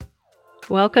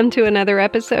Welcome to another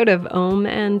episode of Om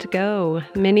and Go,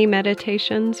 mini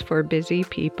meditations for busy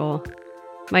people.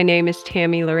 My name is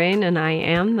Tammy Lorraine and I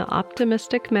am the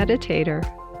Optimistic Meditator.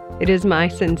 It is my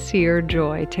sincere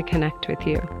joy to connect with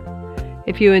you.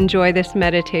 If you enjoy this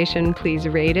meditation, please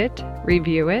rate it,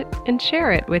 review it, and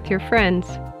share it with your friends.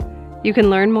 You can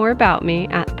learn more about me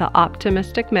at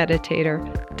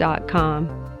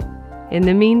theoptimisticmeditator.com. In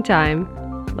the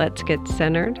meantime, let's get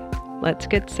centered, let's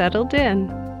get settled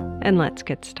in, and let's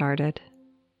get started.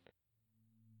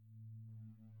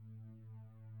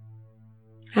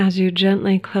 As you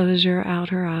gently close your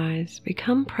outer eyes,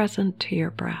 become present to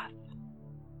your breath,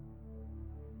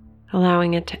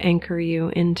 allowing it to anchor you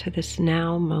into this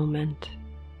now moment,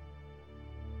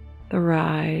 the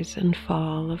rise and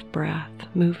fall of breath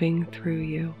moving through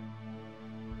you.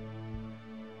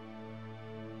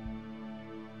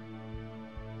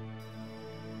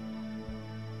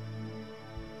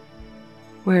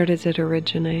 Where does it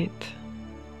originate?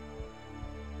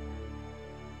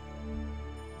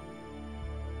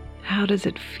 How does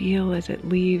it feel as it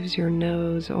leaves your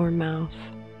nose or mouth?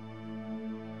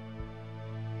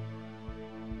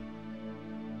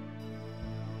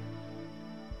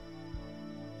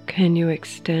 Can you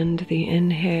extend the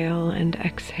inhale and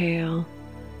exhale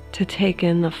to take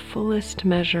in the fullest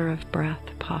measure of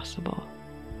breath possible?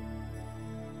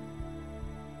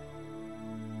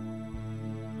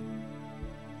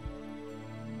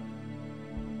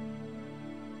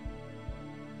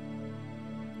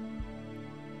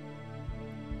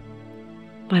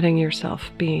 Letting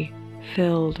yourself be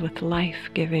filled with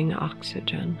life-giving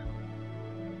oxygen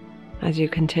as you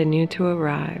continue to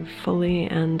arrive fully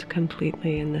and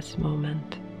completely in this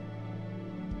moment.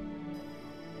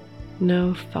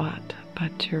 No thought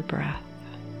but your breath.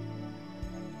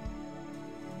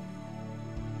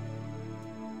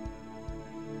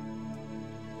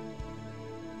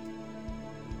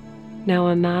 Now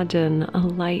imagine a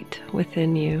light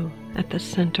within you at the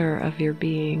center of your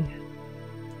being.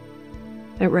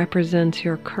 It represents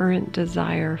your current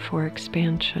desire for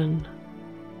expansion,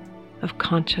 of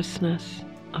consciousness,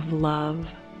 of love,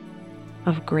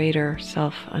 of greater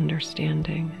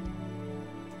self-understanding.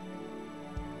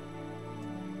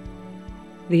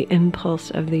 The impulse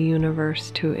of the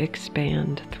universe to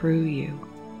expand through you.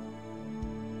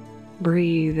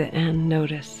 Breathe and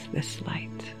notice this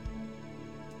light.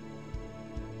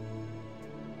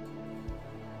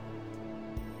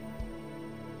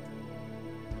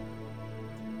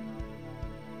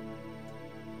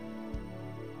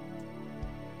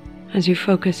 As you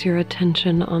focus your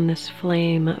attention on this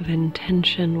flame of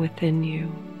intention within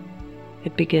you,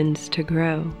 it begins to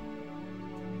grow,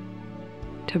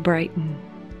 to brighten.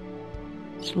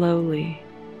 Slowly,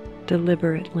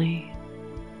 deliberately,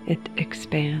 it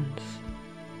expands.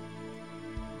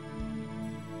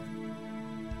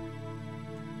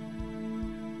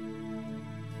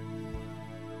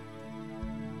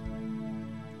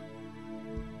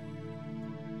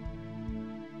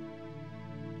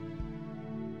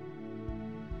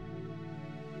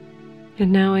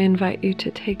 And now I invite you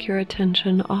to take your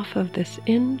attention off of this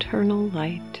internal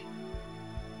light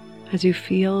as you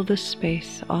feel the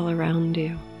space all around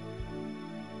you.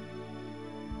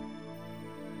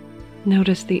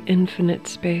 Notice the infinite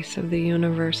space of the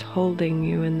universe holding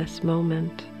you in this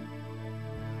moment.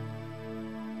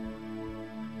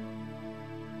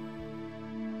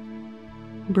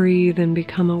 Breathe and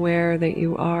become aware that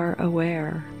you are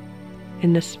aware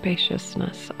in the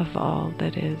spaciousness of all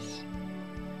that is.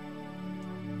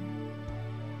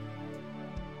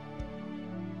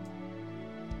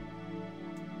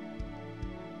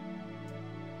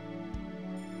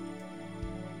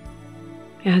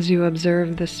 As you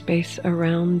observe the space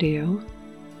around you,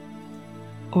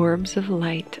 orbs of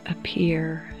light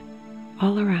appear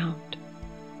all around.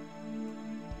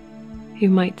 You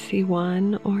might see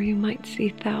one or you might see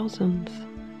thousands.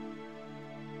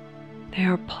 They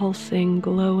are pulsing,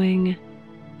 glowing,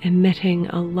 emitting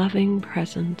a loving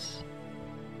presence,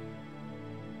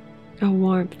 a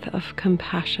warmth of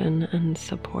compassion and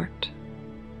support.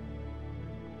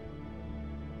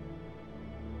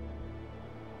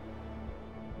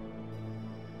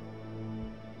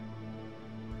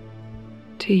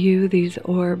 To you, these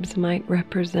orbs might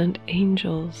represent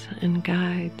angels and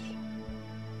guides.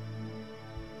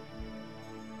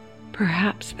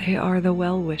 Perhaps they are the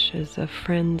well wishes of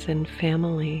friends and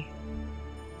family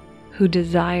who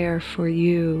desire for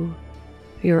you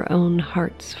your own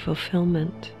heart's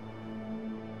fulfillment.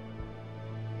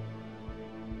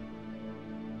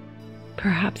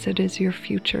 Perhaps it is your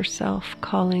future self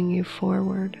calling you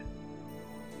forward.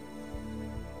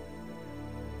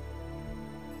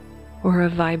 or a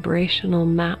vibrational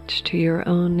match to your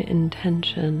own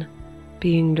intention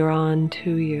being drawn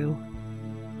to you.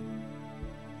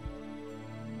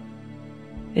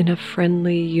 In a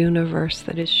friendly universe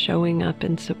that is showing up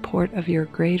in support of your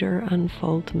greater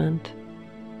unfoldment.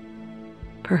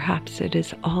 Perhaps it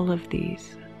is all of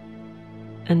these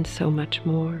and so much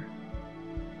more.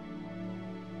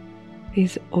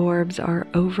 These orbs are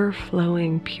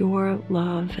overflowing pure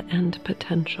love and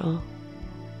potential,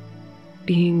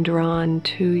 being drawn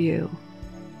to you,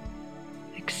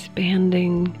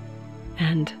 expanding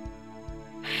and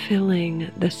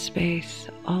filling the space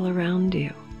all around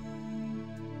you.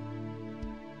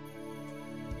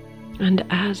 And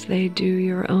as they do,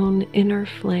 your own inner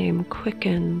flame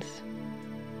quickens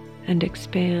and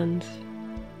expands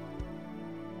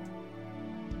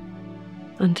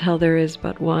until there is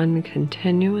but one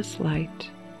continuous light,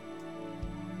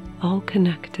 all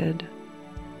connected,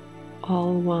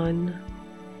 all one,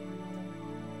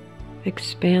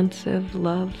 expansive,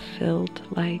 love-filled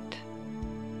light.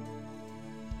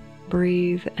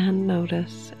 Breathe and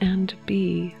notice and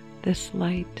be this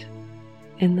light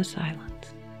in the silence.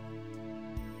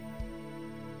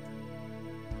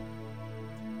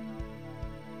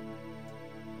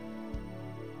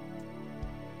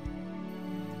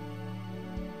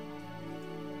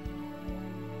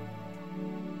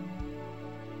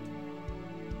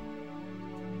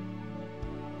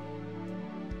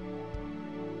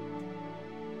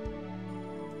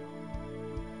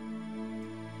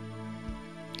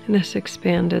 This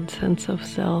expanded sense of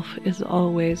self is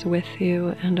always with you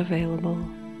and available.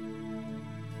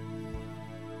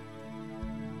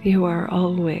 You are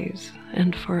always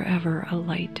and forever a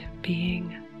light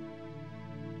being.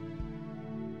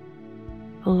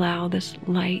 Allow this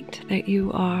light that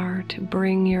you are to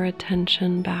bring your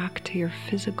attention back to your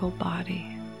physical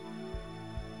body.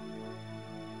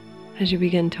 As you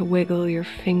begin to wiggle your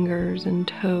fingers and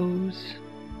toes,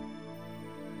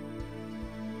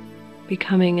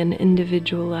 becoming an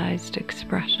individualized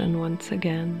expression once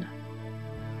again,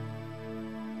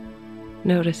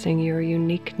 noticing your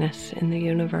uniqueness in the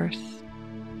universe.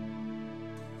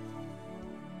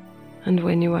 And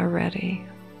when you are ready,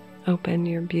 open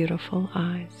your beautiful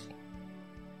eyes.